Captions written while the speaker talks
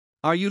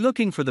Are you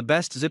looking for the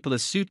best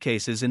zipperless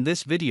suitcases? In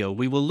this video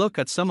we will look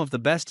at some of the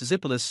best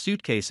zipperless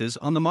suitcases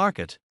on the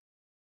market.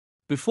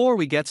 Before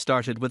we get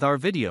started with our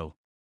video,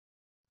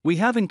 we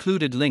have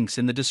included links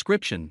in the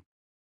description,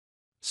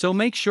 so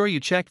make sure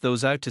you check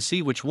those out to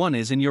see which one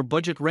is in your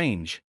budget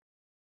range.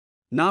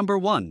 Number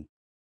 1.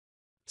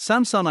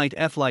 Samsonite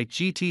F-Lite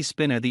GT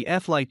Spinner. The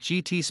F-Lite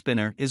GT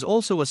Spinner is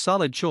also a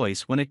solid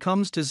choice when it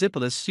comes to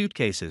zipperless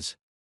suitcases.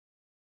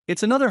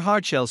 It's another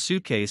hardshell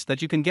suitcase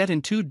that you can get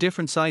in two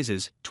different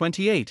sizes,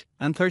 28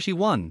 and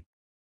 31.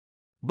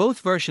 Both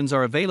versions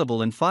are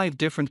available in 5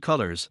 different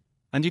colors,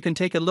 and you can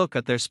take a look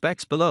at their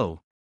specs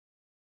below.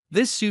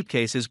 This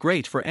suitcase is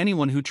great for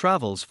anyone who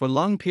travels for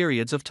long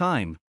periods of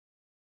time.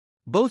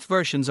 Both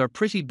versions are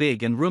pretty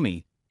big and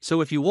roomy,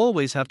 so if you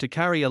always have to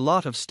carry a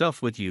lot of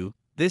stuff with you,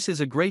 this is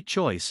a great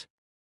choice.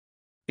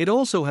 It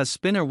also has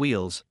spinner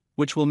wheels,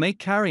 which will make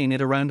carrying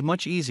it around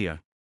much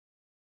easier.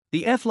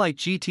 The F-Lite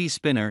GT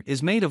Spinner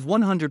is made of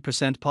 100%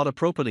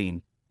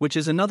 polypropylene, which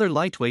is another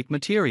lightweight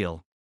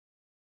material.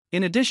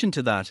 In addition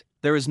to that,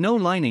 there is no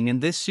lining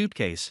in this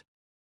suitcase.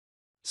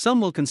 Some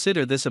will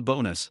consider this a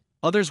bonus,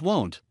 others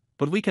won't,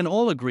 but we can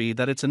all agree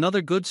that it's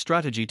another good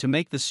strategy to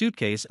make the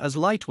suitcase as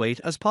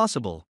lightweight as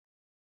possible.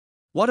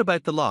 What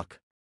about the lock?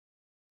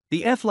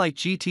 The F-Lite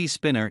GT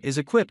Spinner is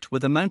equipped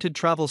with a mounted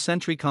travel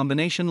sentry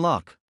combination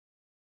lock.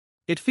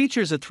 It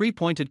features a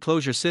 3-pointed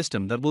closure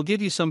system that will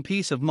give you some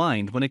peace of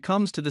mind when it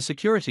comes to the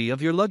security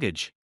of your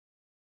luggage.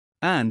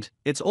 And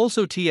it's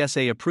also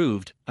TSA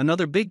approved,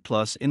 another big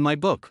plus in my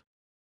book.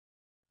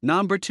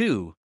 Number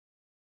 2.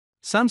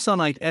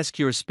 Samsonite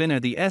S-Cure Spinner.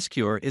 The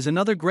S-Cure is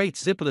another great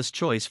zipperless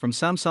choice from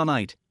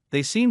Samsonite.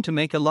 They seem to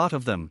make a lot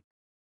of them.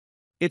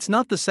 It's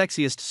not the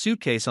sexiest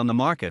suitcase on the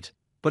market,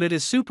 but it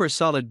is super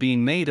solid,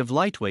 being made of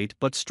lightweight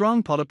but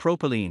strong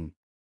polypropylene.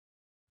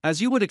 As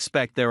you would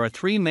expect, there are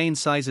 3 main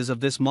sizes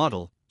of this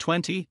model,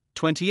 20,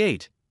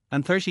 28,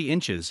 and 30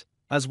 inches,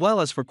 as well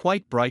as for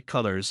quite bright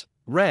colors,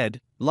 red,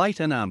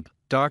 light and amp,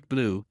 dark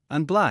blue,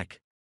 and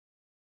black.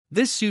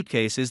 This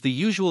suitcase is the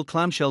usual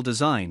clamshell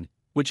design,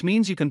 which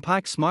means you can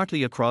pack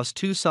smartly across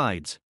 2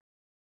 sides.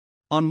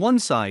 On one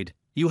side,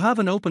 you have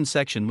an open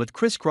section with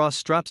crisscross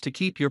straps to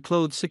keep your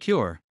clothes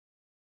secure,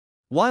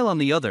 while on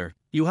the other,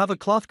 you have a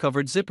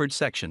cloth-covered zippered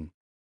section.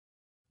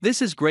 This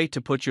is great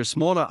to put your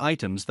smaller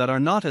items that are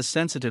not as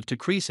sensitive to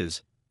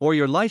creases, or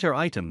your lighter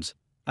items,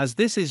 as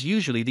this is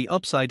usually the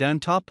upside-down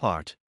top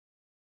part.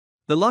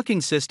 The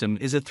locking system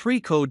is a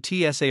 3-code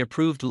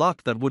TSA-approved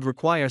lock that would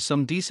require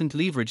some decent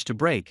leverage to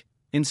break,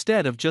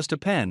 instead of just a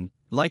pen,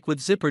 like with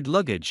zippered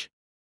luggage.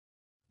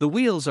 The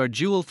wheels are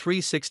dual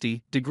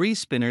 360-degree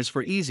spinners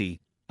for easy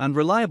and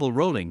reliable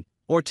rolling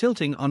or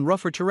tilting on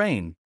rougher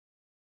terrain.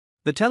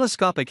 The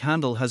telescopic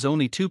handle has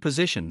only 2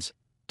 positions,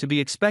 to be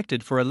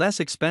expected for a less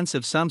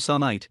expensive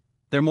Samsonite.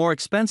 Their more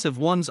expensive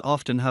ones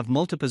often have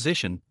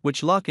multi-position,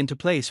 which lock into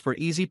place for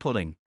easy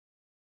pulling.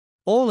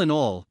 All in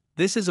all,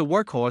 this is a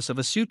workhorse of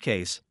a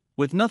suitcase,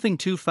 with nothing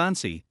too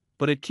fancy,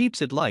 but it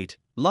keeps it light,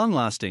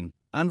 long-lasting,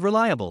 and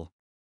reliable.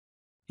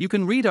 You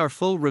can read our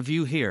full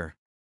review here.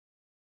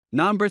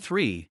 Number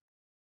 3.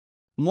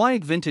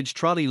 Moyag Vintage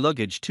Trolley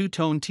Luggage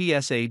 2-Tone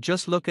TSA.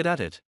 Just look at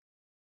it.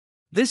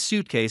 This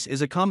suitcase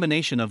is a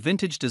combination of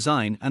vintage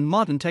design and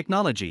modern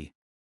technology.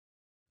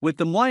 With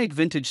the Moyag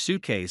Vintage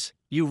Suitcase,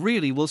 you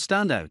really will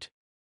stand out.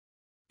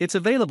 It's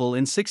available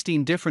in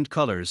 16 different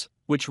colors,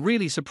 which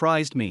really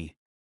surprised me.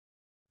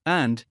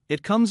 And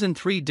it comes in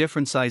 3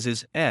 different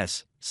sizes: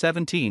 S,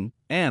 17,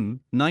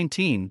 M,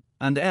 19,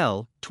 and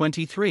L,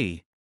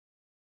 23.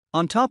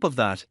 On top of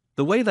that,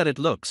 the way that it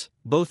looks,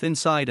 both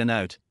inside and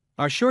out,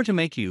 are sure to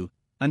make you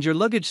and your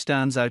luggage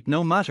stands out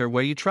no matter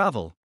where you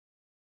travel.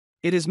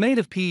 It is made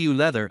of PU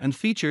leather and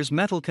features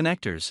metal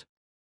connectors.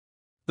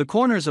 The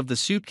corners of the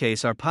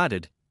suitcase are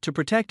padded to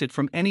protect it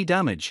from any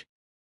damage.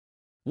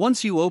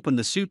 Once you open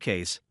the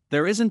suitcase,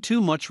 there isn't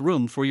too much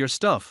room for your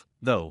stuff,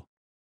 though.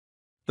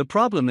 The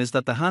problem is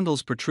that the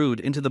handles protrude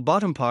into the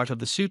bottom part of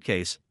the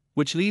suitcase,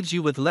 which leaves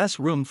you with less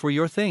room for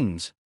your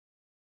things.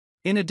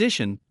 In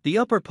addition, the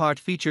upper part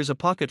features a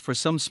pocket for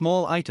some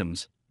small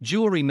items,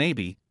 jewelry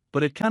maybe,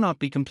 but it cannot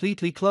be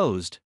completely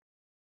closed.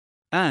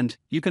 And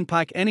you can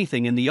pack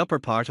anything in the upper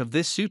part of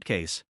this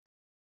suitcase.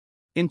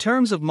 In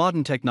terms of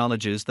modern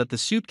technologies that the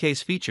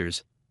suitcase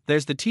features,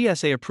 there's the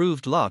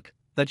TSA-approved lock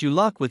that you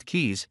lock with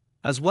keys,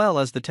 as well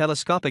as the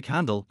telescopic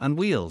handle and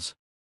wheels.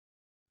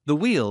 The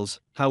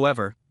wheels,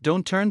 however,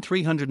 don't turn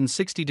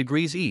 360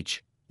 degrees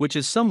each, which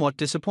is somewhat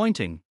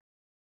disappointing.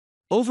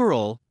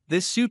 Overall,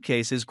 this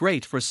suitcase is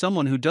great for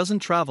someone who doesn't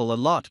travel a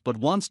lot but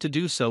wants to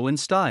do so in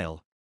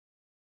style.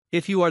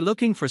 If you are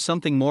looking for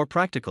something more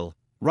practical,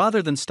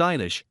 rather than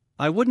stylish,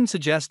 I wouldn't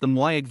suggest the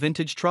Moyag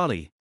Vintage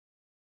Trolley.